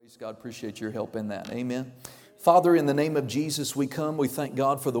Praise God. Appreciate your help in that. Amen. Father, in the name of Jesus, we come. We thank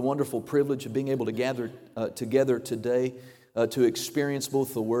God for the wonderful privilege of being able to gather together today to experience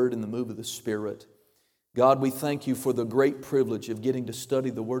both the Word and the move of the Spirit. God, we thank you for the great privilege of getting to study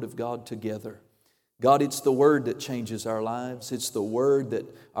the Word of God together. God, it's the Word that changes our lives. It's the Word that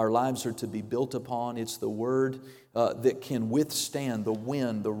our lives are to be built upon. It's the Word that can withstand the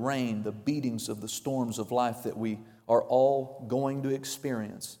wind, the rain, the beatings of the storms of life that we are all going to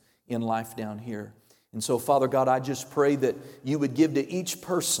experience in life down here. And so, Father God, I just pray that you would give to each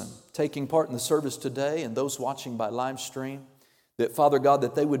person taking part in the service today and those watching by live stream, that, Father God,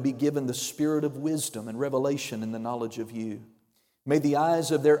 that they would be given the spirit of wisdom and revelation in the knowledge of you. May the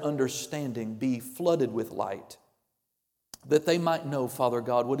eyes of their understanding be flooded with light, that they might know, Father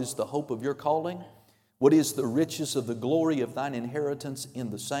God, what is the hope of your calling, what is the riches of the glory of thine inheritance in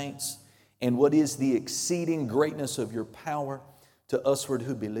the saints, and what is the exceeding greatness of your power to usward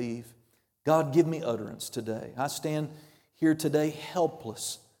who believe. God, give me utterance today. I stand here today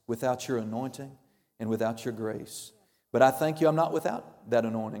helpless without your anointing and without your grace. But I thank you I'm not without that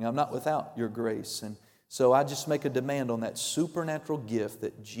anointing. I'm not without your grace. And so I just make a demand on that supernatural gift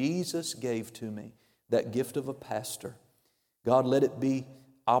that Jesus gave to me, that gift of a pastor. God, let it be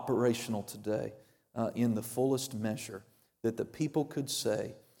operational today in the fullest measure, that the people could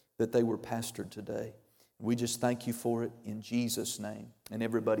say that they were pastored today. We just thank you for it in Jesus' name. And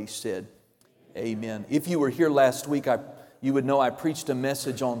everybody said, amen. If you were here last week, you would know I preached a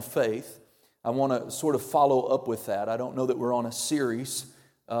message on faith. I want to sort of follow up with that. I don't know that we're on a series.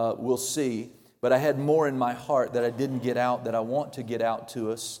 We'll see. But I had more in my heart that I didn't get out, that I want to get out to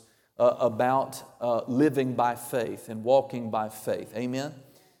us about living by faith and walking by faith. Amen?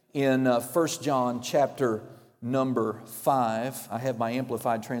 In 1 John chapter number 5, I have my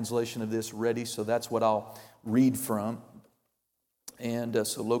amplified translation of this ready, so that's what I'll read from. And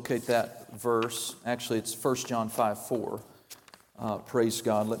so locate that verse. Actually, it's 1 John 5:4. Praise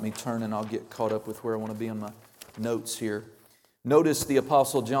God. Let me turn and I'll get caught up with where I want to be on my notes here. Notice the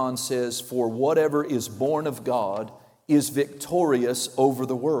Apostle John says, "For whatever is born of God is victorious over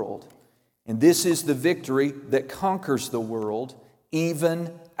the world. And this is the victory that conquers the world,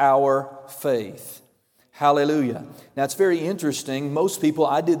 even our faith." Hallelujah. Now it's very interesting. Most people,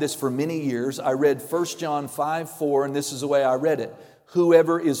 I did this for many years. I read 1 John 5:4, and this is the way I read it.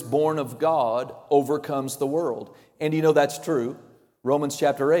 Whoever is born of God overcomes the world. And you know that's true. Romans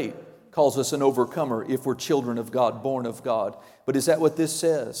chapter 8 calls us an overcomer if we're children of God, born of God. But is that what this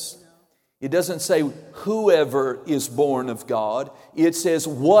says? It doesn't say whoever is born of God. It says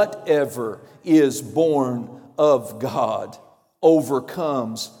whatever is born of God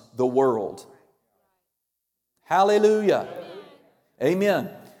overcomes the world. Hallelujah. Amen.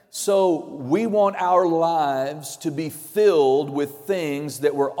 So we want our lives to be filled with things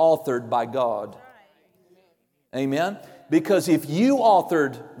that were authored by God. Amen. Because if you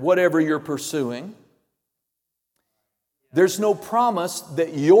authored whatever you're pursuing, there's no promise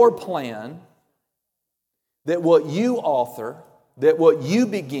that your plan, that what you author, that what you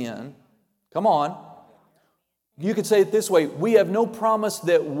begin, come on, you could say it this way, we have no promise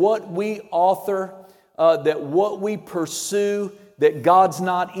that what we author, that what we pursue, that God's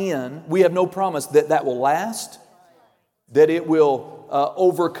not in, we have no promise that that will last, that it will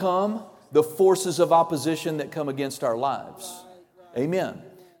overcome the forces of opposition that come against our lives. Amen.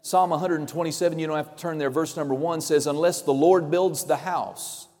 Psalm 127, you don't have to turn there, verse number 1 says, "Unless the Lord builds the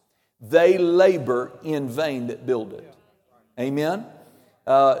house, they labor in vain that build it." Amen.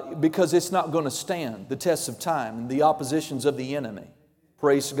 Because it's not going to stand the tests of time and the oppositions of the enemy.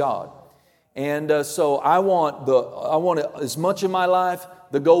 Praise God. And so I want as much of my life,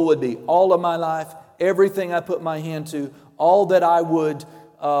 the goal would be all of my life, everything I put my hand to, all that I would,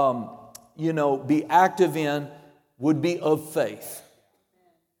 be active in would be of faith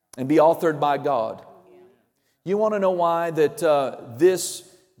and be authored by God. You want to know why that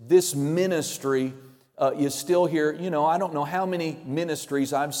this ministry is still here? You know, I don't know how many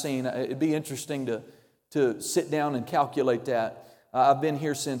ministries I've seen. It'd be interesting to sit down and calculate that. I've been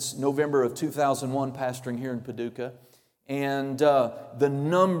here since November of 2001, pastoring here in Paducah. And the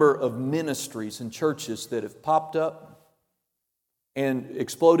number of ministries and churches that have popped up and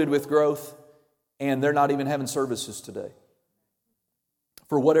exploded with growth, and they're not even having services today.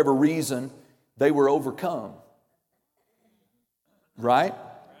 For whatever reason, they were overcome. Right?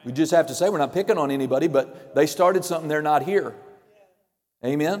 We just have to say, we're not picking on anybody, but they started something, they're not here.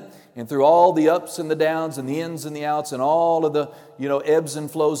 Amen? And through all the ups and the downs and the ins and the outs and all of the, ebbs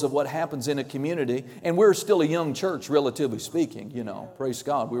and flows of what happens in a community, and we're still a young church, relatively speaking, praise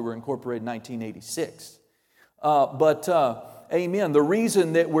God. We were incorporated in 1986. Amen. The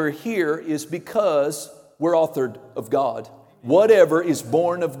reason that we're here is because we're authored of God. Whatever is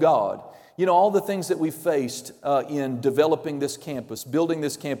born of God. You know, all the things that we faced in developing this campus, building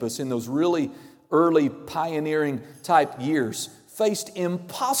this campus in those really early pioneering type years, faced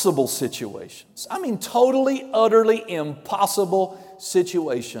impossible situations. I mean, totally, utterly impossible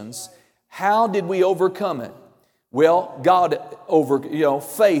situations. How did we overcome it? Well,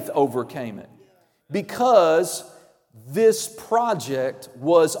 faith overcame it. Because this project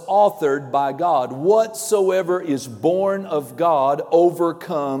was authored by God. Whatsoever is born of God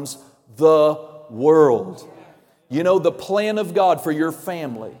overcomes the world. You know, the plan of God for your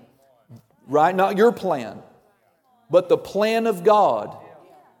family, right? Not your plan, but the plan of God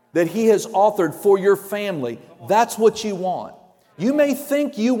that He has authored for your family. That's what you want. You may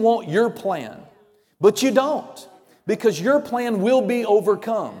think you want your plan, but you don't, because your plan will be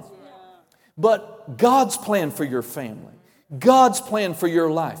overcome. But God's plan for your family, God's plan for your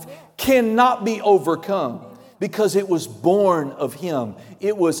life cannot be overcome because it was born of Him.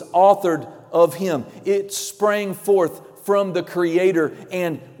 It was authored of Him. It sprang forth from the Creator,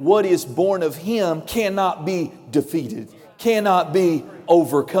 and what is born of Him cannot be defeated, cannot be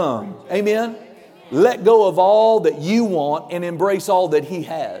overcome. Amen? Let go of all that you want and embrace all that He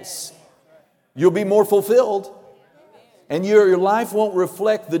has. You'll be more fulfilled, and your life won't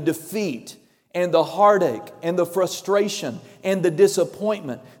reflect the defeat and the heartache and the frustration and the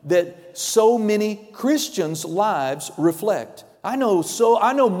disappointment that so many Christians' lives reflect. I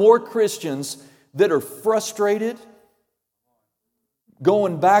know more Christians that are frustrated,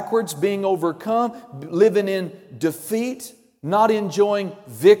 going backwards, being overcome, living in defeat, not enjoying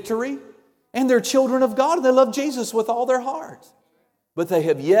victory, and they're children of God and they love Jesus with all their heart. But they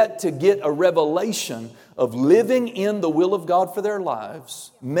have yet to get a revelation of living in the will of God for their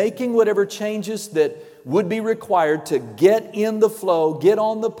lives, making whatever changes that would be required to get in the flow, get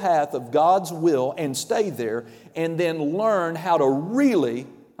on the path of God's will and stay there, and then learn how to really,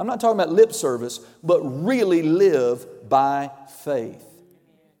 I'm not talking about lip service, but really live by faith.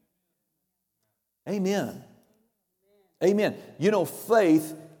 Amen. Amen. You know,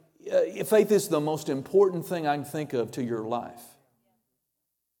 faith is the most important thing I can think of to your life.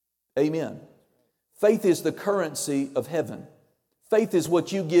 Amen. Faith is the currency of heaven. Faith is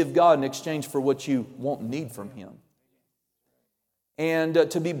what you give God in exchange for what you want and need from Him. And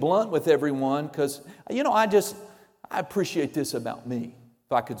to be blunt with everyone, because, you know, I appreciate this about me,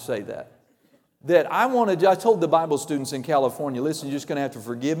 if I could say that. I told the Bible students in California, listen, you're just going to have to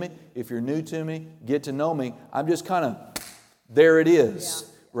forgive me. If you're new to me, get to know me. I'm just kind of, there it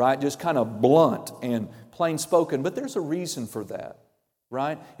is, right? Just kind of blunt and plain spoken. But there's a reason for that.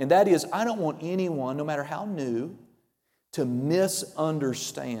 Right? And that is, I don't want anyone, no matter how new, to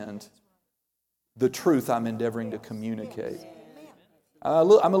misunderstand the truth I'm endeavoring to communicate.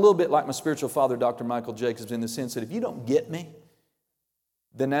 I'm a little bit like my spiritual father, Dr. Michael Jacobs, in the sense that if you don't get me,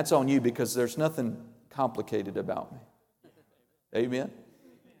 then that's on you, because there's nothing complicated about me. Amen?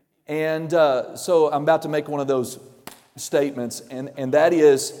 And so I'm about to make one of those statements, and that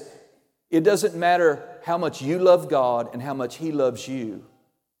is, it doesn't matter how much you love God and how much He loves you.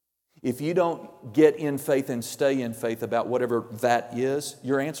 If you don't get in faith and stay in faith about whatever that is,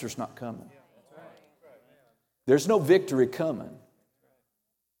 your answer's not coming. There's no victory coming.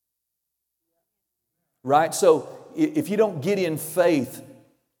 Right? So if you don't get in faith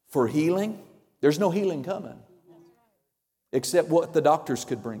for healing, there's no healing coming. Except what the doctors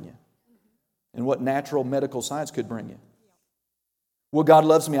could bring you and what natural medical science could bring you. Well, God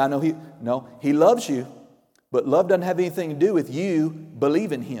loves me. I know He loves you, but love doesn't have anything to do with you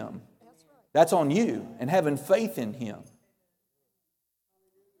believing Him. That's on you and having faith in Him.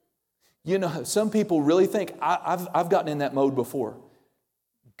 You know, some people really think, I've gotten in that mode before.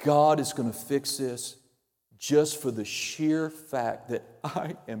 God is going to fix this just for the sheer fact that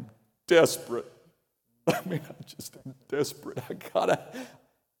I am desperate. I mean, I just am desperate. I gotta,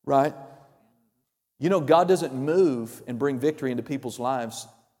 right? You know, God doesn't move and bring victory into people's lives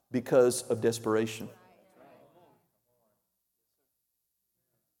because of desperation.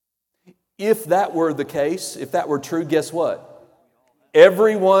 If that were the case, if that were true, guess what?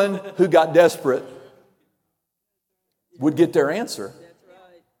 Everyone who got desperate would get their answer.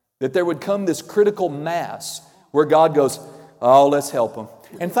 That there would come this critical mass where God goes, oh, let's help them.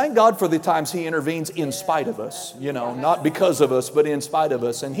 And thank God for the times He intervenes in spite of us, you know, not because of us, but in spite of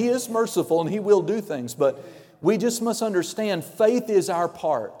us. And He is merciful and He will do things. But we just must understand faith is our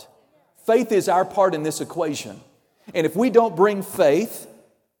part. Faith is our part in this equation. And if we don't bring faith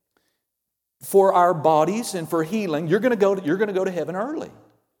for our bodies and for healing, you're going to go to heaven early.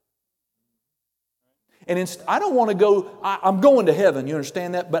 And I don't want to go, I'm going to heaven, you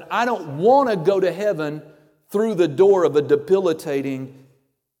understand that? But I don't want to go to heaven through the door of a debilitating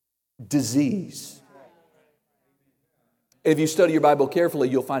disease. If you study your Bible carefully,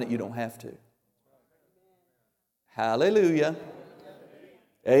 you'll find that you don't have to. Hallelujah.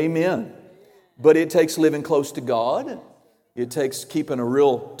 Amen. But it takes living close to God. It takes keeping a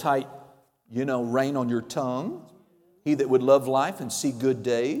real tight, rein on your tongue. He that would love life and see good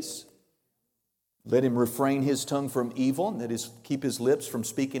days, let him refrain his tongue from evil, and that is, keep his lips from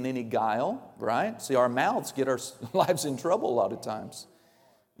speaking any guile, right? See, our mouths get our lives in trouble a lot of times.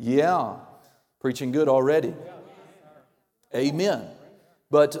 Yeah, preaching good already. Amen.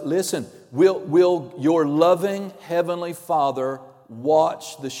 But listen, will your loving Heavenly Father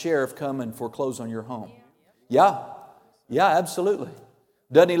watch the sheriff come and foreclose on your home? Yeah, absolutely.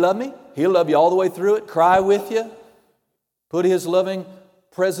 Doesn't He love me? He'll love you all the way through it, cry with you, put His loving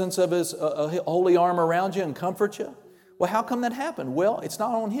presence of His holy arm around you and comfort you. Well, how come that happened? Well, it's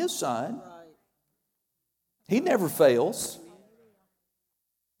not on His side. He never fails.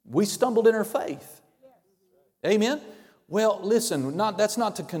 We stumbled in our faith. Amen? Well, listen, that's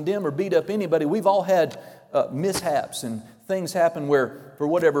not to condemn or beat up anybody. We've all had mishaps and things happen where, for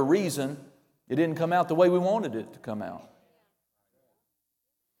whatever reason, it didn't come out the way we wanted it to come out.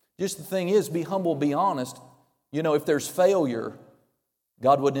 Just the thing is, be humble, be honest. If there's failure,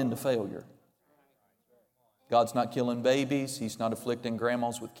 God wasn't into failure. God's not killing babies. He's not afflicting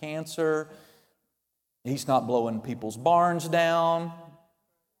grandmas with cancer. He's not blowing people's barns down.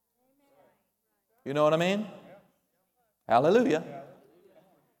 You know what I mean? Hallelujah.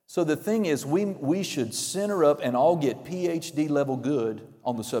 So the thing is, we should center up and all get PhD level good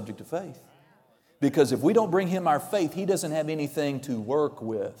on the subject of faith. Because if we don't bring Him our faith, He doesn't have anything to work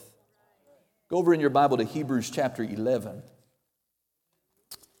with. Go over in your Bible to Hebrews chapter 11.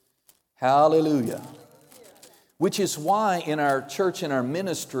 Hallelujah. Which is why in our church and our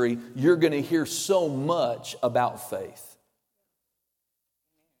ministry, you're going to hear so much about faith.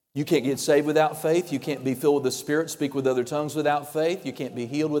 You can't get saved without faith. You can't be filled with the Spirit, speak with other tongues without faith. You can't be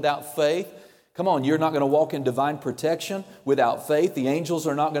healed without faith. Come on, you're not going to walk in divine protection without faith. The angels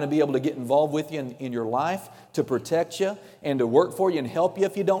are not going to be able to get involved with you in your life to protect you and to work for you and help you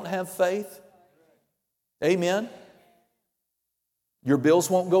if you don't have faith. Amen. Your bills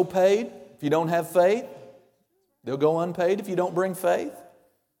won't go paid if you don't have faith. They'll go unpaid if you don't bring faith.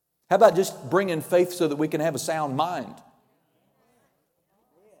 How about just bringing faith so that we can have a sound mind?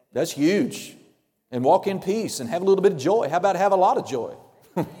 That's huge. And walk in peace and have a little bit of joy. How about have a lot of joy?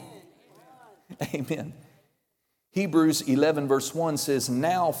 Amen. Hebrews 11 verse 1 says,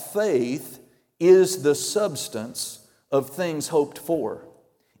 now faith is the substance of things hoped for.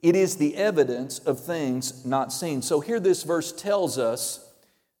 It is the evidence of things not seen. So here this verse tells us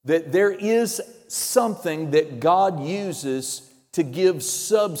that there is something that God uses to give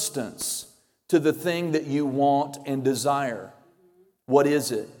substance to the thing that you want and desire. What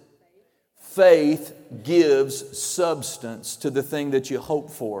is it? Faith gives substance to the thing that you hope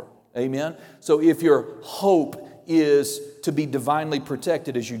for. Amen? So if your hope is to be divinely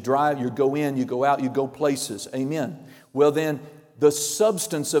protected as you drive, you go in, you go out, you go places. Amen? Well then, the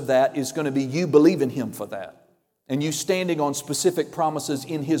substance of that is going to be you believing Him for that. And you standing on specific promises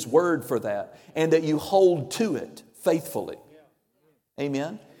in His Word for that. And that you hold to it faithfully.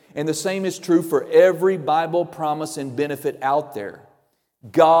 Amen? And the same is true for every Bible promise and benefit out there.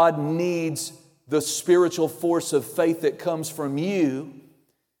 God needs the spiritual force of faith that comes from you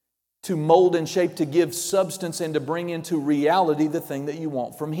to mold and shape, to give substance and to bring into reality the thing that you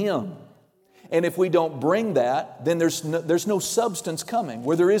want from Him. And if we don't bring that, then there's no substance coming.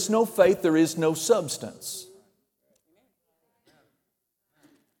 Where there is no faith, there is no substance.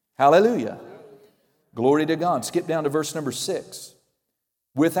 Hallelujah. Glory to God. Skip down to verse number 6.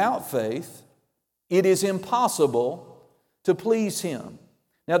 Without faith, it is impossible to please Him.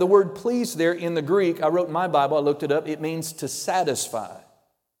 Now the word please there in the Greek, I wrote in my Bible, I looked it up, it means to satisfy.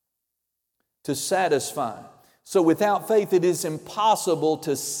 To satisfy. So without faith, it is impossible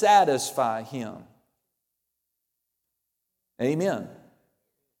to satisfy Him. Amen.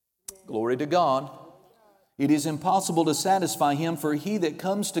 Glory to God. It is impossible to satisfy Him, for he that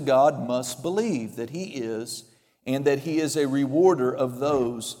comes to God must believe that He is, and that He is a rewarder of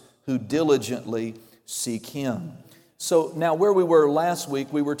those who diligently seek Him. So now where we were last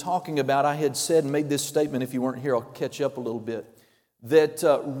week, we were talking about, I had said and made this statement, if you weren't here, I'll catch you up a little bit, that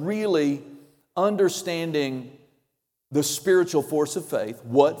really understanding the spiritual force of faith,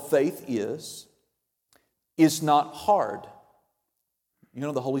 what faith is not hard. You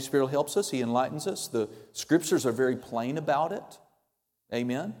know, the Holy Spirit helps us. He enlightens us. The Scriptures are very plain about it.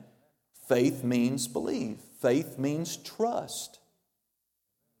 Amen. Faith means believe. Faith means trust.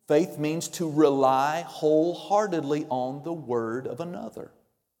 Faith means to rely wholeheartedly on the word of another.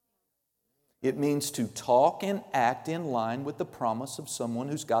 It means to talk and act in line with the promise of someone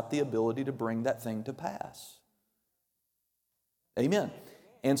who's got the ability to bring that thing to pass. Amen.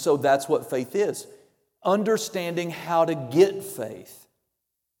 And so that's what faith is. Understanding how to get faith.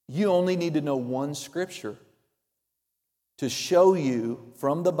 You only need to know one scripture to show you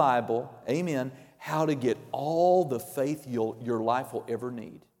from the Bible, amen, how to get all the faith your life will ever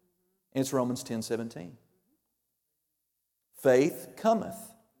need. And it's Romans 10:17. Faith cometh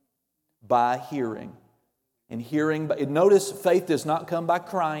by hearing. And hearing, notice faith does not come by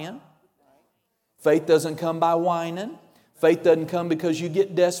crying. Faith doesn't come by whining. Faith doesn't come because you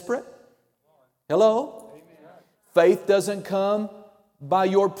get desperate. Hello? Faith doesn't come by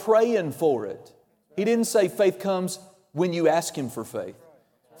your praying for it. He didn't say faith comes when you ask Him for faith.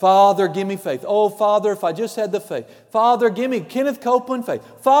 Father, give me faith. Oh, Father, if I just had the faith. Father, give me Kenneth Copeland faith.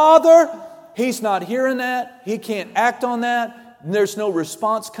 Father, he's not hearing that. He can't act on that. And there's no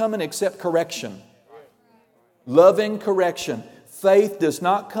response coming except correction. Loving correction. Faith does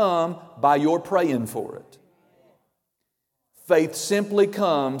not come by your praying for it. Faith simply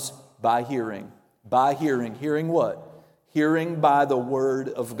comes by hearing. By hearing. Hearing what? Hearing by the Word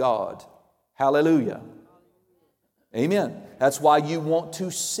of God. Hallelujah. Amen. That's why you want to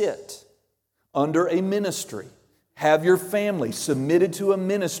sit under a ministry. Have your family submitted to a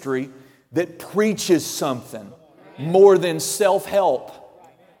ministry that preaches something more than self-help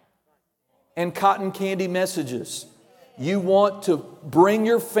and cotton candy messages. You want to bring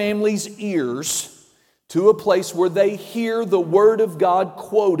your family's ears to a place where they hear the Word of God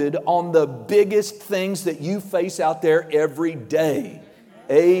quoted on the biggest things that you face out there every day.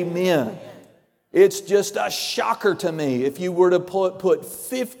 Amen. It's just a shocker to me if you were to put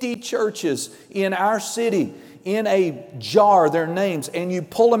 50 churches in our city in a jar, their names, and you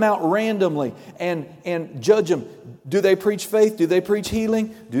pull them out randomly and judge them. Do they preach faith? Do they preach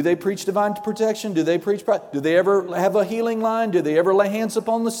healing? Do they preach divine protection? Do they ever have a healing line? Do they ever lay hands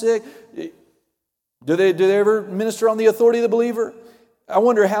upon the sick? Do they ever minister on the authority of the believer? I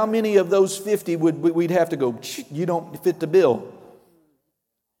wonder how many of those 50 we'd have to go, you don't fit the bill.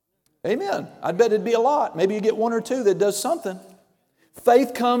 Amen. I bet it'd be a lot. Maybe you get one or two that does something.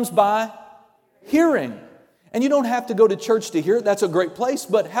 Faith comes by hearing. And you don't have to go to church to hear it. That's a great place.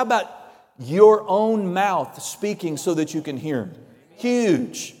 But how about your own mouth speaking so that you can hear Him?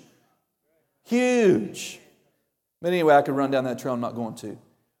 Huge. Huge. But anyway, I could run down that trail. I'm not going to.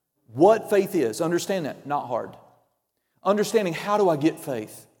 What faith is, understand that. Not hard. Understanding how do I get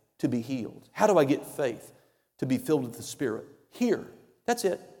faith to be healed? How do I get faith to be filled with the Spirit? Hear. That's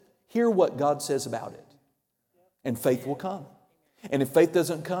it. Hear what God says about it. And faith will come. And if faith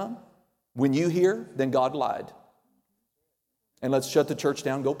doesn't come, when you hear, then God lied. And let's shut the church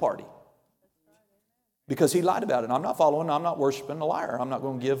down, go party. Because He lied about it. I'm not following, I'm not worshiping a liar. I'm not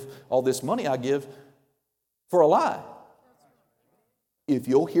going to give all this money I give for a lie. If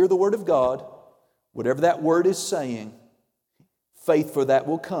you'll hear the Word of God, whatever that Word is saying, faith for that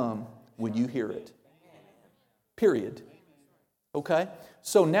will come when you hear it. Period. Okay?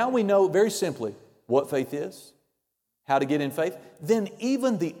 So now we know very simply what faith is, how to get in faith. Then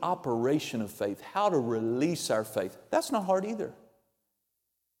even the operation of faith, how to release our faith, that's not hard either.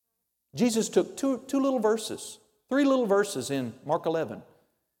 Jesus took three little verses in Mark 11.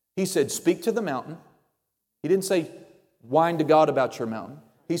 He said, speak to the mountain. He didn't say, whine to God about your mountain.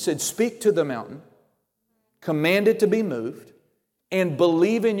 He said, speak to the mountain, command it to be moved, and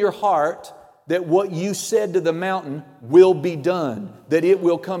believe in your heart that what you said to the mountain will be done, that it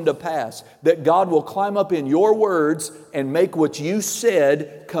will come to pass, that God will climb up in your words and make what you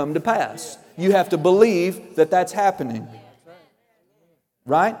said come to pass. You have to believe that that's happening.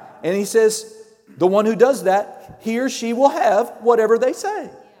 Right? And He says, the one who does that, he or she will have whatever they say.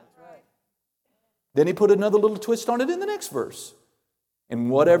 Then He put another little twist on it in the next verse. And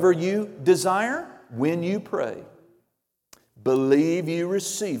whatever you desire when you pray, believe you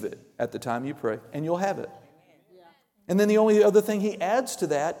receive it at the time you pray, and you'll have it. And then the only other thing He adds to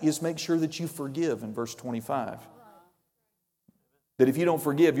that is make sure that you forgive in verse 25. That if you don't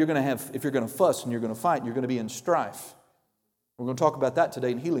forgive, if you're going to fuss and you're going to fight, you're going to be in strife. We're going to talk about that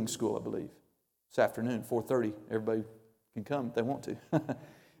today in healing school, I believe. This afternoon, 4:30. Everybody can come if they want to.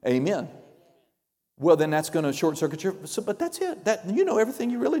 Amen. Well, then that's going to short circuit your... But that's it. You know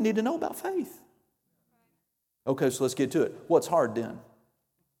everything you really need to know about faith. Okay, so let's get to it. What's hard then?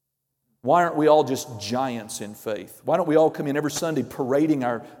 Why aren't we all just giants in faith? Why don't we all come in every Sunday parading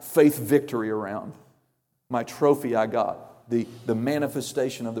our faith victory around? My trophy I got. the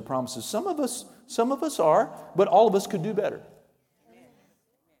manifestation of the promises. Some of us are, but all of us could do better.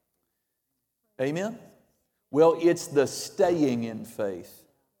 Amen? Well, it's the staying in faith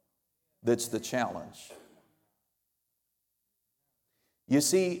that's the challenge. You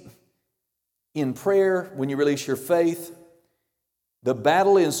see, in prayer, when you release your faith, the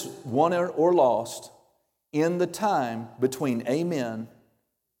battle is won or lost in the time between amen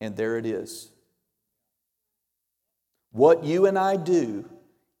and there it is. What you and I do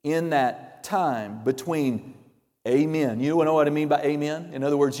in that time between amen. You know what I mean by amen? In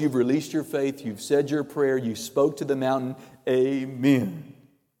other words, you've released your faith, you've said your prayer, you spoke to the mountain, amen.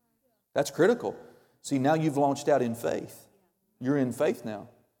 That's critical. See, now you've launched out in faith. You're in faith now.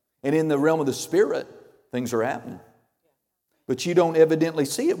 And in the realm of the Spirit, things are happening. But you don't evidently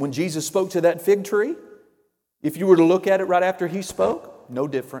see it. When Jesus spoke to that fig tree, if you were to look at it right after He spoke, no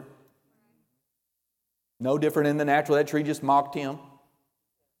different. No different in the natural. That tree just mocked Him.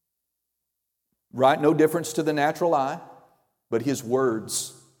 Right? No difference to the natural eye. But His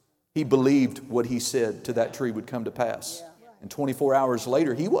words, He believed what He said to that tree would come to pass. And 24 hours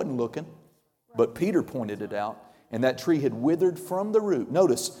later, He wasn't looking. But Peter pointed it out. And that tree had withered from the root.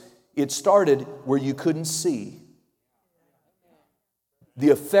 Notice, it started where you couldn't see.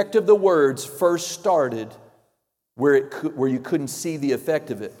 The effect of the words first started where you couldn't see the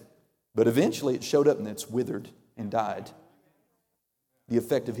effect of it. But eventually it showed up and it's withered and died. The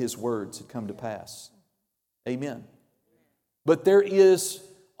effect of His words had come to pass. Amen. But there is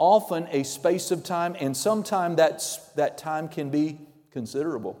often a space of time, and sometimes that time can be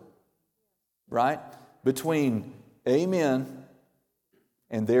considerable. Right? Between amen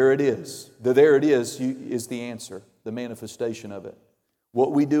and there it is. The there it is the answer, the manifestation of it.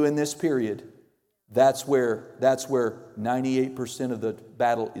 What we do in this period, that's where 98% of the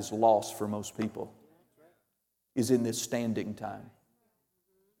battle is lost for most people, is in this standing time.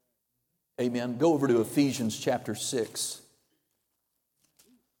 Amen. Go over to Ephesians chapter 6.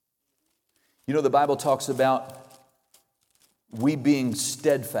 You know, the Bible talks about we being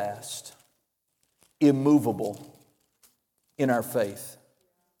steadfast, immovable in our faith.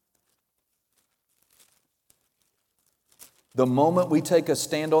 The moment we take a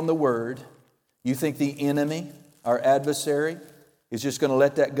stand on the Word, you think the enemy, our adversary, is just going to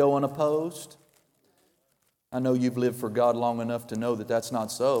let that go unopposed? I know you've lived for God long enough to know that that's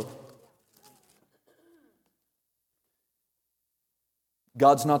not so.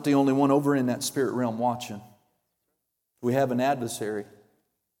 God's not the only one over in that spirit realm watching. We have an adversary.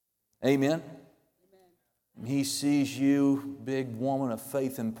 Amen? He sees you, big woman of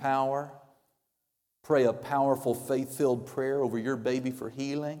faith and power. Pray a powerful faith-filled prayer over your baby for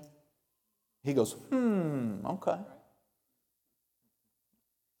healing. He goes, okay.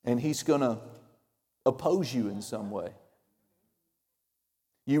 And he's going to oppose you in some way.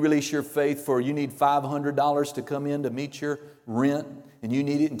 You release your faith for you need $500 to come in to meet your rent, and you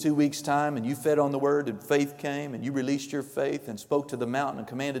need it in 2 weeks' time, and you fed on the Word, and faith came, and you released your faith and spoke to the mountain and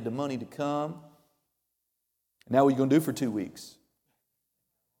commanded the money to come. Now what are you going to do for 2 weeks?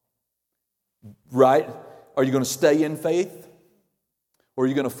 Right? Are you going to stay in faith? Or are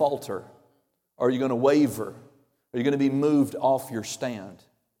you going to falter? Are you going to waver? Are you going to be moved off your stand?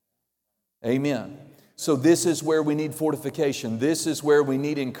 Amen. So this is where we need fortification. This is where we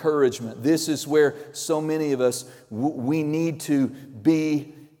need encouragement. This is where so many of us, we need to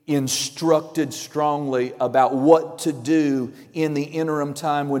be instructed strongly about what to do in the interim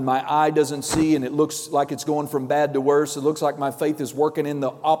time when my eye doesn't see and it looks like it's going from bad to worse. It looks like my faith is working in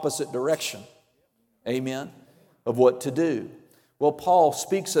the opposite direction. Amen. Of what to do. Well, Paul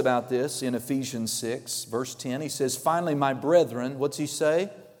speaks about this in Ephesians 6, verse 10. He says, finally, my brethren, what's he say?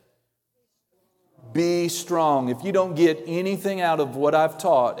 Be strong. If you don't get anything out of what I've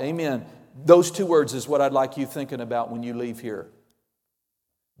taught, amen, those two words is what I'd like you thinking about when you leave here.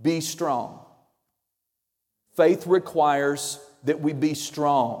 Be strong. Faith requires that we be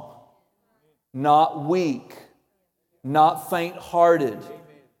strong, not weak, not faint-hearted.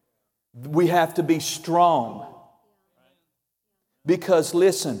 We have to be strong. Because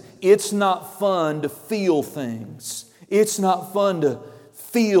listen, it's not fun to feel things. It's not fun to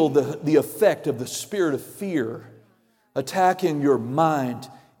feel the effect of the spirit of fear attacking your mind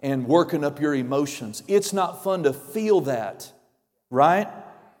and working up your emotions. It's not fun to feel that, right?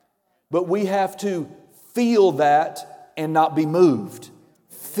 But we have to feel that and not be moved.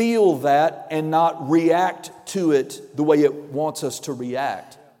 Feel that and not react to it the way it wants us to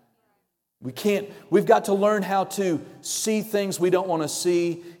react. We've got to learn how to see things we don't want to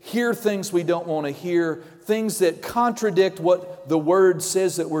see, hear things we don't want to hear, things that contradict what the Word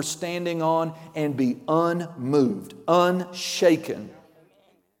says that we're standing on, and be unmoved, unshaken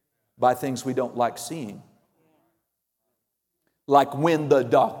by things we don't like seeing. Like when the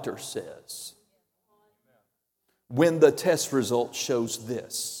doctor says, when the test result shows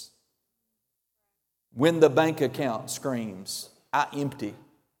this, when the bank account screams, "I empty."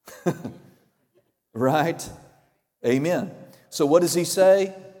 Right? Amen. So what does he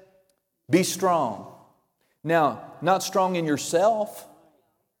say? Be strong. Now, not strong in yourself.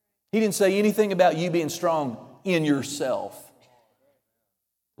 He didn't say anything about you being strong in yourself.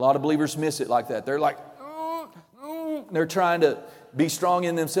 A lot of believers miss it like that. They're like, they're trying to be strong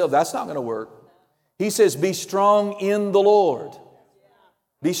in themselves. That's not going to work. He says, be strong in the Lord.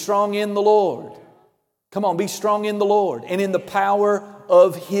 Be strong in the Lord. Come on, be strong in the Lord and in the power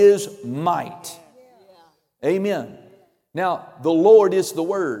of His might. Amen. Now, the Lord is the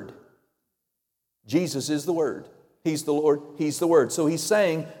Word. Jesus is the Word. He's the Lord. He's the Word. So He's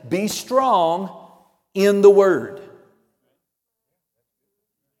saying, be strong in the Word.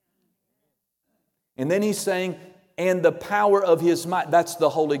 And then He's saying, and the power of His might. That's the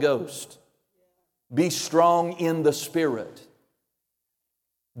Holy Ghost. Be strong in the Spirit.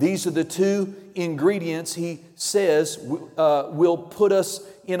 These are the two ingredients He says will put us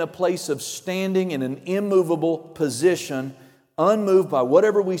in a place of standing in an immovable position, unmoved by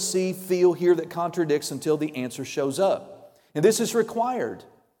whatever we see, feel, hear that contradicts until the answer shows up. And this is required.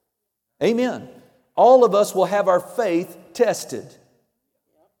 Amen. All of us will have our faith tested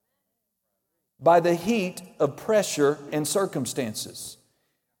by the heat of pressure and circumstances.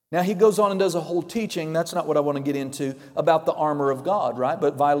 Now, he goes on and does a whole teaching, that's not what I want to get into, about the armor of God, right?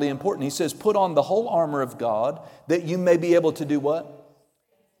 But vitally important. He says, put on the whole armor of God that you may be able to do what?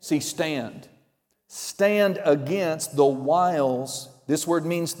 See, stand. Stand against the wiles, this word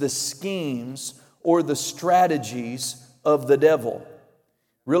means the schemes or the strategies of the devil.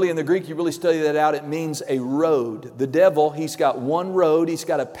 Really, in the Greek, you really study that out, it means a road. The devil, he's got one road, he's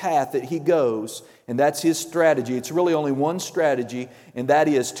got a path that he goes, and that's his strategy. It's really only one strategy, and that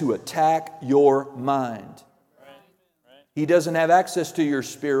is to attack your mind. He doesn't have access to your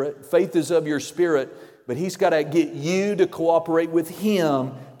spirit. Faith is of your spirit, but he's got to get you to cooperate with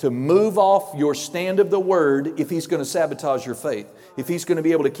him to move off your stand of the Word if he's going to sabotage your faith, if he's going to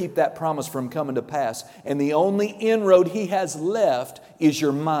be able to keep that promise from coming to pass. And the only inroad he has left is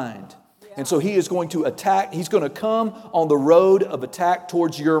your mind. And so he is going to attack, he's going to come on the road of attack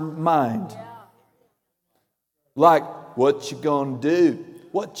towards your mind. Like, what you going to do?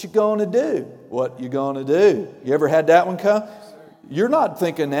 What you going to do? What you going to do? You ever had that one come? You're not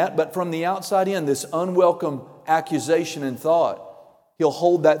thinking that, but from the outside in, this unwelcome accusation and thought, he'll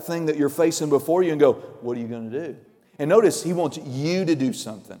hold that thing that you're facing before you and go, what are you going to do? And notice, he wants you to do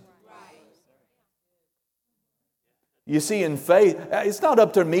something. You see, in faith, it's not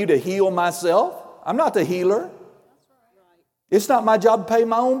up to me to heal myself. I'm not the healer. It's not my job to pay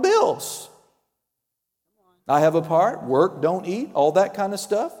my own bills. I have a part, work, don't eat, all that kind of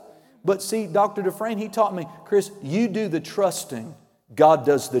stuff. But see, Dr. Dufresne, he taught me, Chris, you do the trusting, God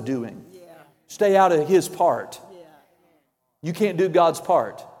does the doing. Stay out of His part. You can't do God's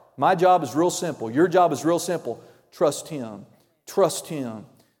part. My job is real simple. Your job is real simple. Trust Him. Trust Him.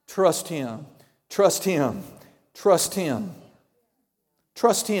 Trust Him. Trust Him. Trust Him.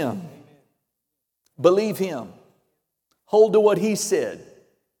 Trust Him. Believe Him. Hold to what He said.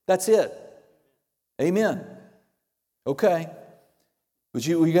 That's it. Amen. Okay. But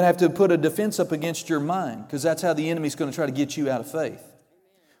you're going to have to put a defense up against your mind, because that's how the enemy's going to try to get you out of faith.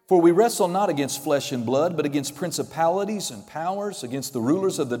 For we wrestle not against flesh and blood, but against principalities and powers, against the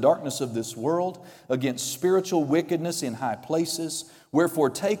rulers of the darkness of this world, against spiritual wickedness in high places. Wherefore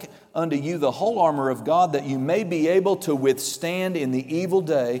take unto you the whole armor of God, that you may be able to withstand in the evil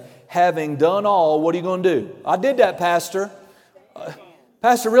day, having done all. What are you going to do? I did that, Pastor.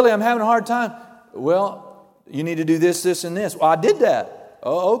 Pastor, really, I'm having a hard time. Well, you need to do this, this, and this. Well, I did that.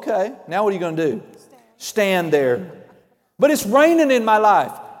 Oh, okay. Now what are you going to do? Stand there. But it's raining in my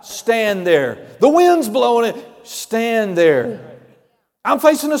life. Stand there. The wind's blowing it. Stand there. I'm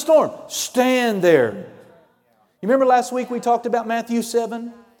facing a storm. Stand there. You remember last week we talked about Matthew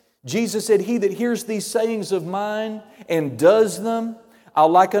 7? Jesus said, he that hears these sayings of mine and does them, I'll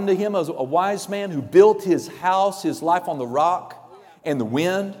like unto him as a wise man who built his house, his life on the rock, and the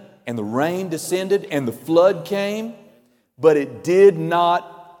wind and the rain descended and the flood came, but it did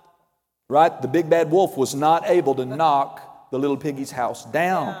not, right? The big bad wolf was not able to knock the little piggy's house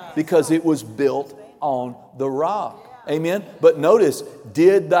down because it was built on the rock. Amen. But notice,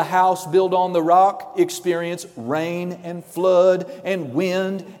 did the house built on the rock experience rain and flood and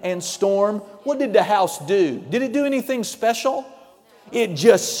wind and storm? What did the house do? Did it do anything special? It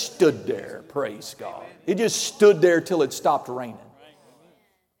just stood there, praise God. It just stood there till it stopped raining.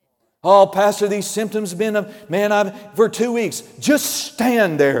 Oh, Pastor, these symptoms have been, for 2 weeks. Just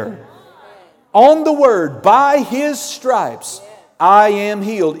stand there. On the Word, by His stripes, I am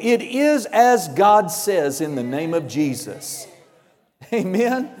healed. It is as God says in the name of Jesus.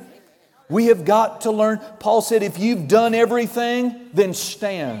 Amen. We have got to learn. Paul said, if you've done everything, then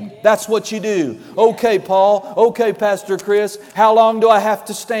stand. That's what you do. Okay, Paul. Okay, Pastor Chris. How long do I have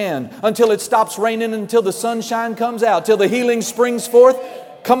to stand? Until it stops raining, until the sunshine comes out, till the healing springs forth?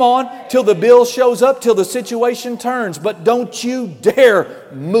 Come on, till the bill shows up, till the situation turns. But don't you dare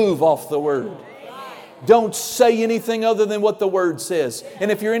move off the Word. Don't say anything other than what the Word says. And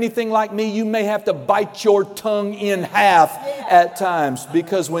if you're anything like me, you may have to bite your tongue in half at times.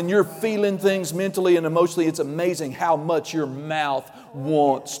 Because when you're feeling things mentally and emotionally, it's amazing how much your mouth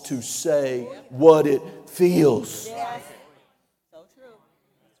wants to say what it feels.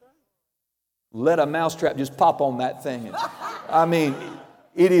 Let a mousetrap just pop on that thing. I mean,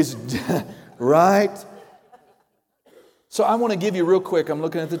 it is right. So I want to give you real quick, I'm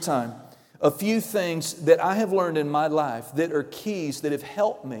looking at the time, a few things that I have learned in my life that are keys that have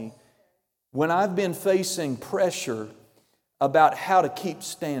helped me when I've been facing pressure about how to keep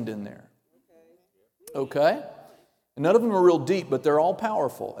standing there. Okay? None of them are real deep, but they're all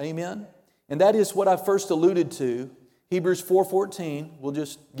powerful. Amen? And that is what I first alluded to. Hebrews 4:14, we'll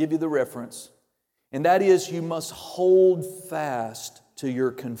just give you the reference. And that is, you must hold fast to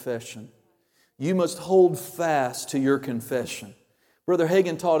your confession. You must hold fast to your confession. Brother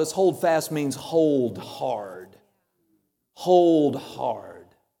Hagin taught us hold fast means hold hard. Hold hard.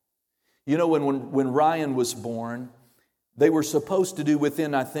 You know, when Ryan was born, they were supposed to do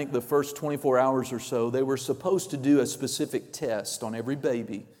within, I think, the first 24 hours or so, they were supposed to do a specific test on every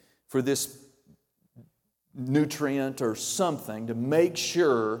baby for this nutrient or something to make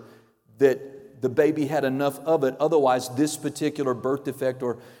sure that the baby had enough of it. Otherwise, this particular birth defect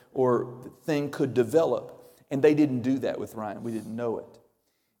or thing could develop. And they didn't do that with Ryan. We didn't know it.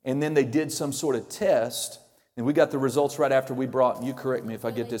 And then they did some sort of test, and we got the results right after we brought, you correct me if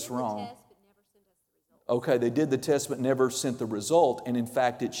I get this wrong. Okay, they did the test but never sent the result, and in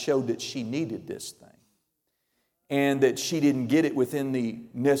fact it showed that she needed this thing. And that she didn't get it within the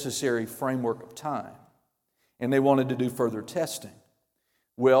necessary framework of time. And they wanted to do further testing.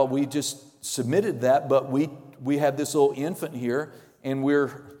 Well, we just submitted that, but we have this little infant here, and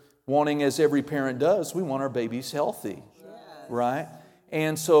we're wanting, as every parent does, we want our babies healthy, right?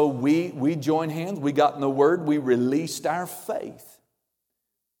 And so we joined hands, we got in the Word, we released our faith.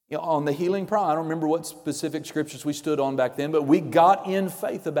 You know, on the healing promise, I don't remember what specific scriptures we stood on back then, but we got in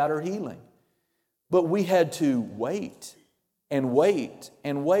faith about her healing. But we had to wait and wait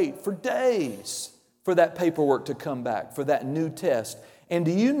and wait for days for that paperwork to come back, for that new test. And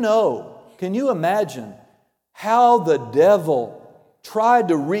do you know, can you imagine how the devil tried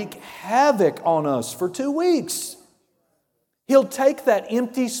to wreak havoc on us for 2 weeks? He'll take that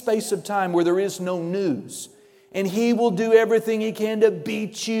empty space of time where there is no news, and he will do everything he can to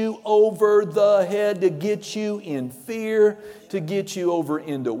beat you over the head, to get you in fear, to get you over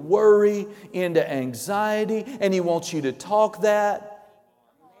into worry, into anxiety, and he wants you to talk that,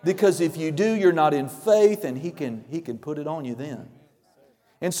 because if you do, you're not in faith, and he can put it on you then.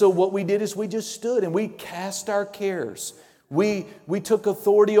 And so what we did is we just stood and we cast our cares. We took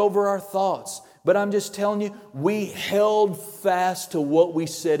authority over our thoughts. But I'm just telling you, we held fast to what we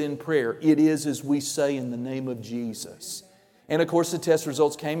said in prayer. It is as we say in the name of Jesus. And of course the test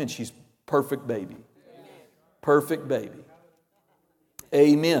results came and she's perfect baby. Perfect baby.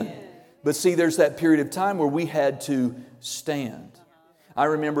 Amen. But see, there's that period of time where we had to stand. I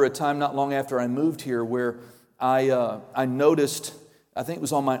remember a time not long after I moved here where I noticed, I think it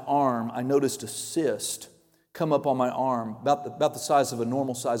was on my arm, I noticed a cyst come up on my arm, about the size of a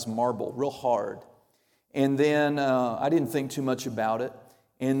normal size marble, real hard. And then I didn't think too much about it.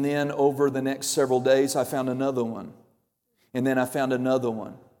 And then over the next several days, I found another one. And then I found another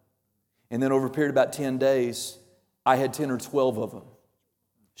one. And then over a period of about 10 days, I had 10 or 12 of them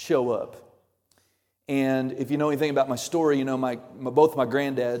show up. And if you know anything about my story, you know both my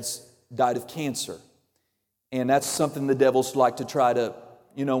granddads died of cancer. And that's something the devil's like to try to,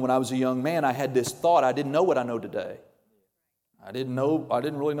 you know, when I was a young man, I had this thought. I didn't know what I know today. I didn't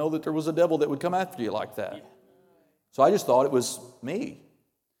really know that there was a devil that would come after you like that. So I just thought it was me.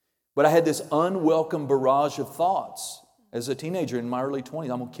 But I had this unwelcome barrage of thoughts as a teenager in my early 20s.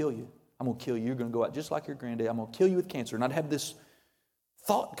 I'm going to kill you. I'm going to kill you. You're going to go out just like your granddad. I'm going to kill you with cancer. And I'd have this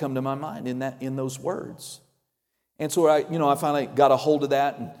thought come to my mind in those words. And so I finally got a hold of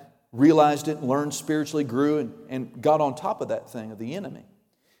that and realized it, and learned spiritually, grew, and got on top of that thing of the enemy.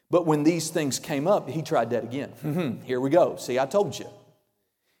 But when these things came up, he tried that again. Here we go. See, I told you.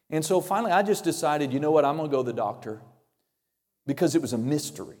 And so finally I just decided, you know what, I'm going to go to the doctor because it was a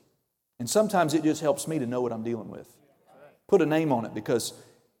mystery. And sometimes it just helps me to know what I'm dealing with. Put a name on it because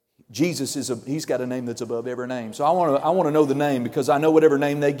Jesus He's got a name that's above every name. So I want to know the name because I know whatever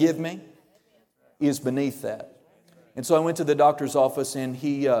name they give me is beneath that. And so I went to the doctor's office and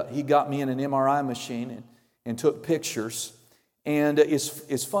he got me in an MRI machine and took pictures. And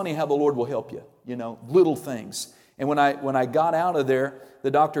it's funny how the Lord will help you, little things. And when I got out of there,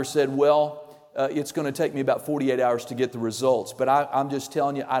 the doctor said, well, it's going to take me about 48 hours to get the results. But I'm just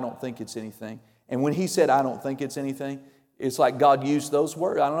telling you, I don't think it's anything. And when he said, I don't think it's anything, it's like God used those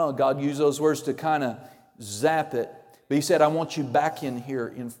words. I don't know, God used those words to kind of zap it. But he said, I want you back in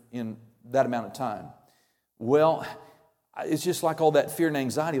here in that amount of time. Well, it's just like all that fear and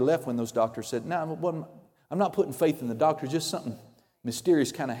anxiety left when those doctors said, no, I'm not putting faith in the doctor, just something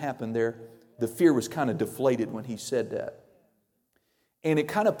mysterious kind of happened there. The fear was kind of deflated when he said that. And it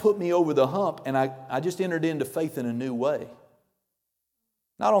kind of put me over the hump, and I just entered into faith in a new way.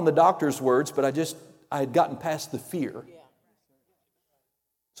 Not on the doctor's words, but I had gotten past the fear.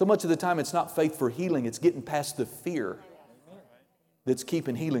 So much of the time it's not faith for healing, it's getting past the fear that's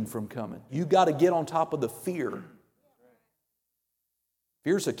keeping healing from coming. You got to get on top of the fear.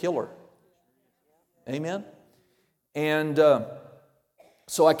 Fear's a killer. Amen? And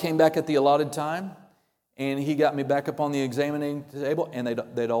so I came back at the allotted time, and he got me back up on the examining table, and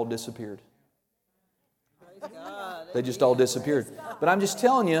they'd all disappeared. They just all disappeared. But I'm just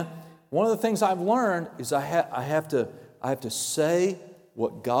telling you, one of the things I've learned is I have to say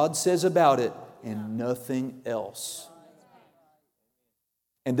what God says about it and nothing else.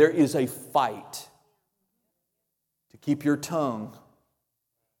 And there is a fight to keep your tongue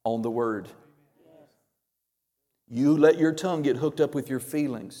on the Word. You let your tongue get hooked up with your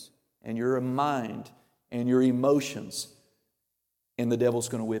feelings and your mind and your emotions, and the devil's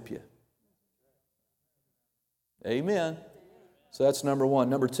going to whip you. Amen. So that's number one.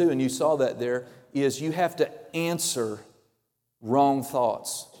 Number two, and you saw that there, is you have to answer wrong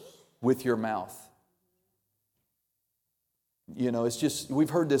thoughts with your mouth. It's just, we've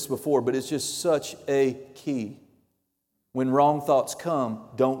heard this before, but it's just such a key. When wrong thoughts come,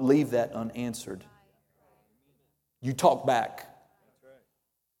 don't leave that unanswered. You talk back.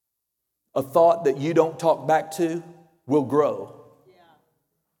 A thought that you don't talk back to will grow.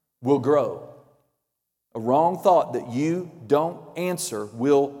 Will grow. A wrong thought that you don't answer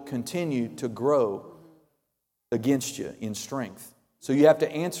will continue to grow against you in strength. So you have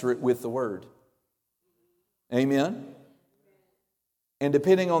to answer it with the Word. Amen? And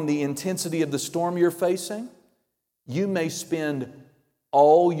depending on the intensity of the storm you're facing, you may spend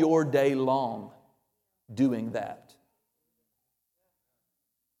all your day long doing that.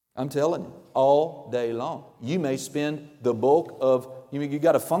 I'm telling you, all day long. You may spend the bulk of, you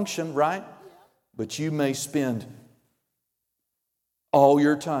got to function, right? But you may spend all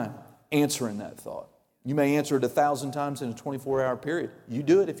your time answering that thought. You may answer it 1,000 times in a 24-hour period. You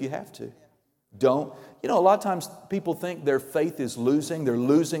do it if you have to. Don't. A lot of times people think their faith is losing. They're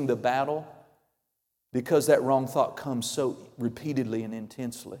losing the battle because that wrong thought comes so repeatedly and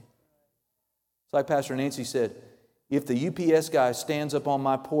intensely. It's like Pastor Nancy said, if the UPS guy stands up on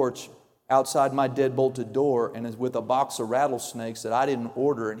my porch outside my dead-bolted door and is with a box of rattlesnakes that I didn't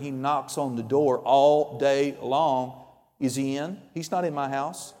order, and he knocks on the door all day long, is he in? He's not in my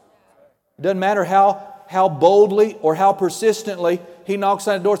house. It doesn't matter how boldly or how persistently he knocks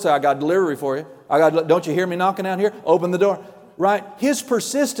on the door and says, I got delivery for you. Don't you hear me knocking out here? Open the door. Right? His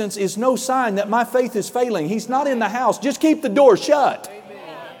persistence is no sign that my faith is failing. He's not in the house. Just keep the door shut.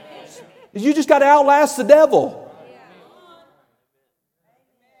 Amen. You just got to outlast the devil.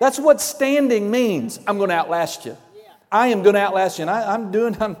 That's what standing means. I'm going to outlast you. I am going to outlast you.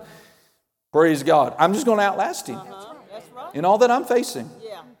 And praise God. I'm just going to outlast him. That's right. In all that I'm facing.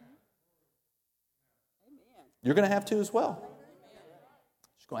 Yeah. You're going to have to as well.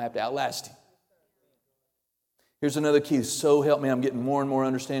 Just going to have to outlast him. Here's another key. So help me, I'm getting more and more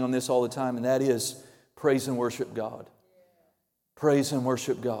understanding on this all the time, and that is praise and worship God. Praise and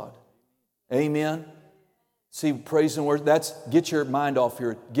worship God. Amen. See, praise and worship, get your mind off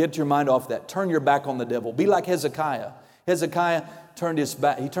that. Turn your back on the devil. Be like Hezekiah. Hezekiah turned his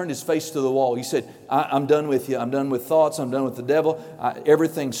back. He turned his face to the wall. He said, I'm done with you. I'm done with thoughts. I'm done with the devil.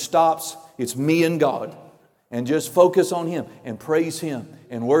 Everything stops. It's me and God. And just focus on Him and praise Him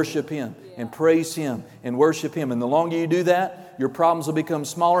and worship Him and praise Him and worship Him. And the longer you do that, your problems will become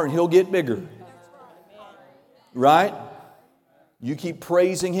smaller and He'll get bigger. Right? You keep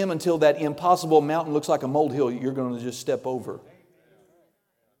praising Him until that impossible mountain looks like a molehill you're going to just step over.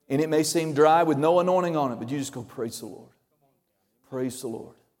 And it may seem dry with no anointing on it, but you just go, praise the Lord. Praise the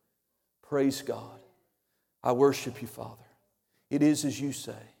Lord. Praise God. I worship You, Father. It is as You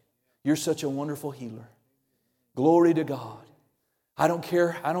say. You're such a wonderful healer. Glory to God. I don't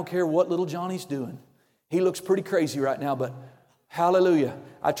care what little Johnny's doing. He looks pretty crazy right now, but hallelujah.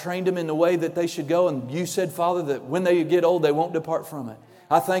 I trained him in the way that they should go, and You said, Father, that when they get old, they won't depart from it.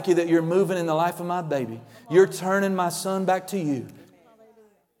 I thank You that You're moving in the life of my baby. You're turning my son back to You.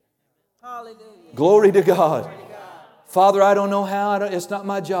 Hallelujah. Glory to God. Father, I don't know how. It's not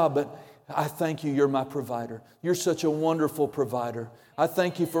my job, but I thank You. You're my provider. You're such a wonderful provider. I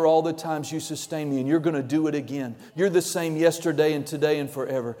thank You for all the times You sustain me, and You're going to do it again. You're the same yesterday and today and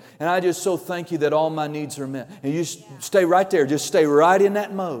forever. And I just so thank You that all my needs are met. And you stay right there. Just stay right in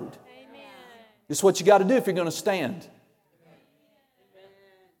that mode. Amen. It's what you got to do if you're going to stand.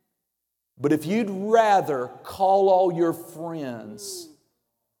 But if you'd rather call all your friends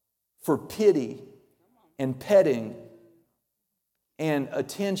for pity and petting and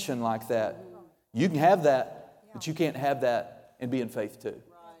attention like that, you can have that, but you can't have that and be in faith too.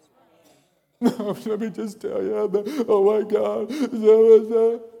 Let me just tell you, oh my God.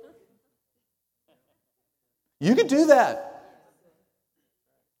 You can do that.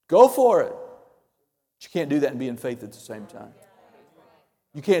 Go for it. But you can't do that and be in faith at the same time.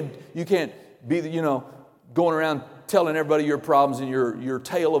 You can't be, going around telling everybody your problems and your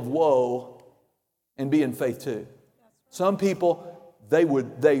tale of woe and be in faith too. Some people,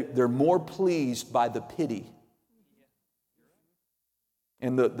 they're more pleased by the pity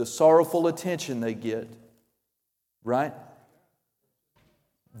and the sorrowful attention they get, right?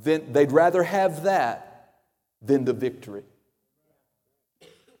 Then they'd rather have that than the victory.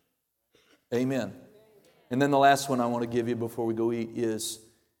 Amen. And then the last one I want to give you before we go eat is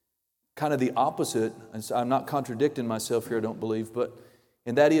kind of the opposite. I'm not contradicting myself here, I don't believe,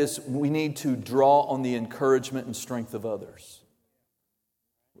 and that is we need to draw on the encouragement and strength of others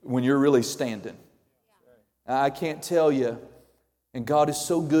when you're really standing. I can't tell you, and God is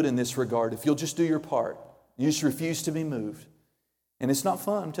so good in this regard, if you'll just do your part, you just refuse to be moved. And it's not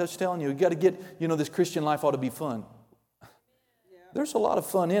fun, I'm just telling you. You've got to get, this Christian life ought to be fun. There's a lot of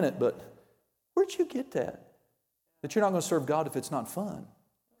fun in it, but where'd you get that? That you're not going to serve God if it's not fun.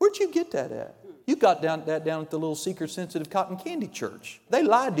 Where'd you get that at? You got that down at the little seeker-sensitive cotton candy church. They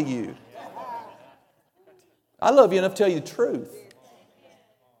lied to you. I love you enough to tell you the truth.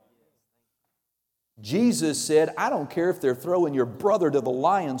 Jesus said, I don't care if they're throwing your brother to the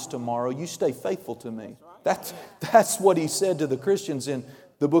lions tomorrow, you stay faithful to me. That's what He said to the Christians in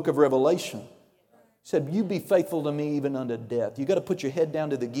the book of Revelation. He said, you be faithful to me even unto death. You got to put your head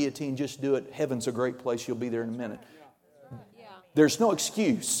down to the guillotine, just do it. Heaven's a great place, you'll be there in a minute. There's no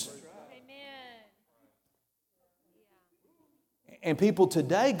excuse. And people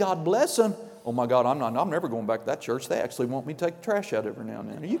today, God bless them, oh my God, I'm never going back to that church. They actually want me to take the trash out every now and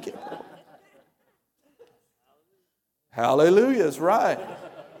then. Are you kidding? Hallelujah, that's right.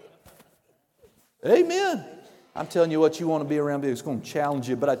 Amen. I'm telling you what, you want to be around, it's going to challenge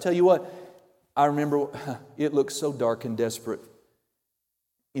you. But I tell you what, I remember it looked so dark and desperate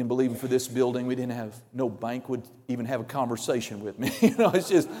in believing for this building. We didn't have, no bank would even have a conversation with me. It's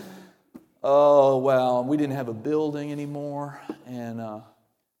just, oh, wow. We didn't have a building anymore. And,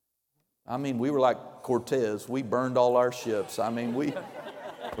 we were like Cortez. We burned all our ships.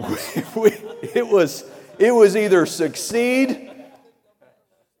 It was either succeed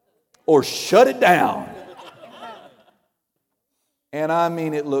or shut it down. And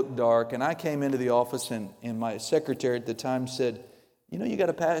it looked dark. And I came into the office and my secretary at the time said, you got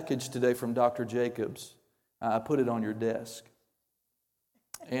a package today from Dr. Jacobs. I put it on your desk.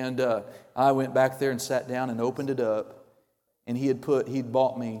 And I went back there and sat down and opened it up. And he'd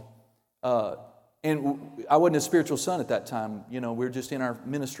bought me, and I wasn't a spiritual son at that time. We were just in our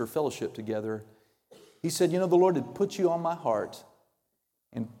minister fellowship together. He said, the Lord had put you on my heart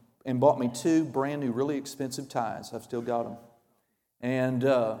and bought me 2 brand new, really expensive ties. I've still got them. And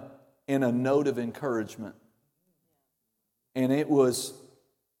a note of encouragement. And it was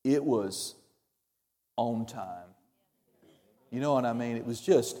on time. You know what I mean? It was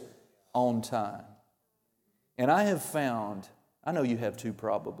just on time. And I have found, I know you have too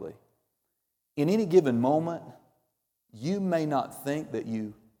probably, in any given moment, you may not think that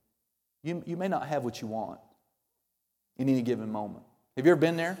you may not have what you want in any given moment. Have you ever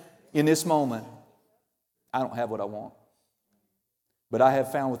been there? In this moment. I don't have what I want. But I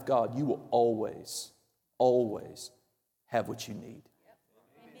have found with God, you will always, always have what you need.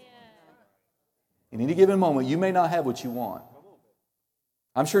 In any given moment, you may not have what you want.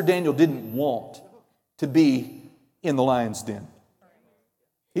 I'm sure Daniel didn't want to be in the lion's den.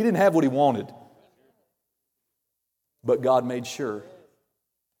 He didn't have what he wanted. But God made sure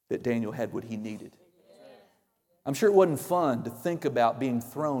that Daniel had what he needed. I'm sure it wasn't fun to think about being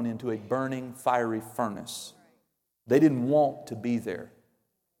thrown into a burning, fiery furnace. They didn't want to be there.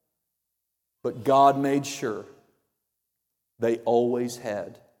 But God made sure they always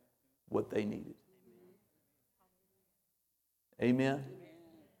had what they needed. Amen?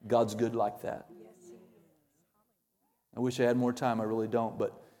 God's good like that. I wish I had more time. I really don't.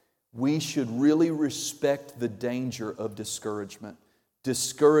 But we should really respect the danger of discouragement.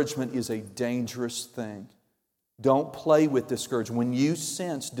 Discouragement is a dangerous thing. Don't play with discouragement. When you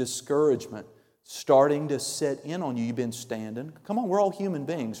sense discouragement starting to set in on you, you've been standing. Come on, we're all human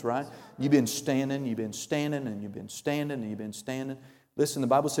beings, right? You've been standing, and you've been standing, and you've been standing. Listen, the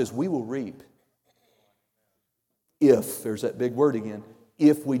Bible says we will reap. If, there's that big word again,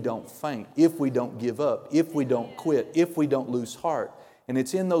 if we don't faint, if we don't give up, if we don't quit, if we don't lose heart. And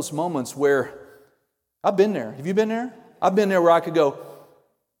it's in those moments where, I've been there. Have you been there? I've been there where I could go,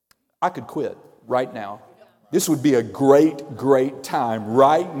 I could quit right now. This would be a great, great time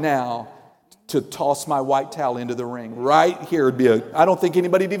right now to toss my white towel into the ring. Right here would be I don't think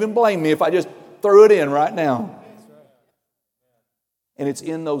anybody'd even blame me if I just threw it in right now. And it's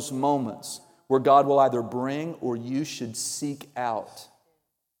in those moments where God will either bring or you should seek out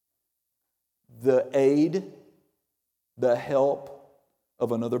the aid, the help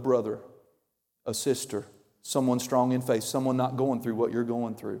of another brother, a sister, someone strong in faith, someone not going through what you're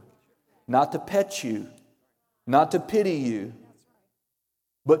going through. Not to pet you, not to pity you,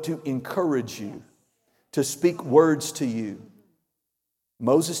 but to encourage you, to speak words to you.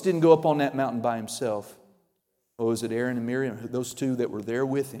 Moses didn't go up on that mountain by himself. Or was it Aaron and Miriam, those two that were there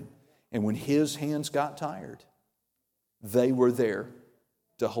with him? And when his hands got tired, they were there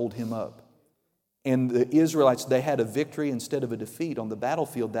to hold him up. And the Israelites, they had a victory instead of a defeat on the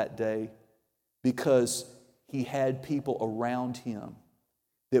battlefield that day because he had people around him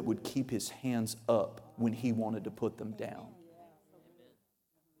that would keep his hands up when he wanted to put them down.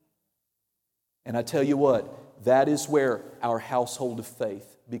 And I tell you what, that is where our household of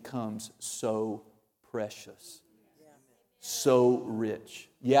faith becomes so precious, so rich.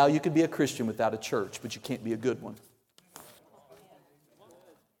 Yeah, you could be a Christian without a church, but you can't be a good one.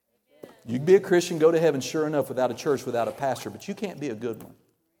 You can be a Christian, go to heaven, sure enough, without a church, without a pastor, but you can't be a good one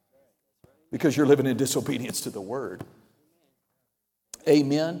because you're living in disobedience to the Word.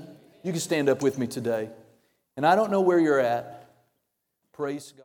 Amen. You can stand up with me today. And I don't know where you're at. Praise God.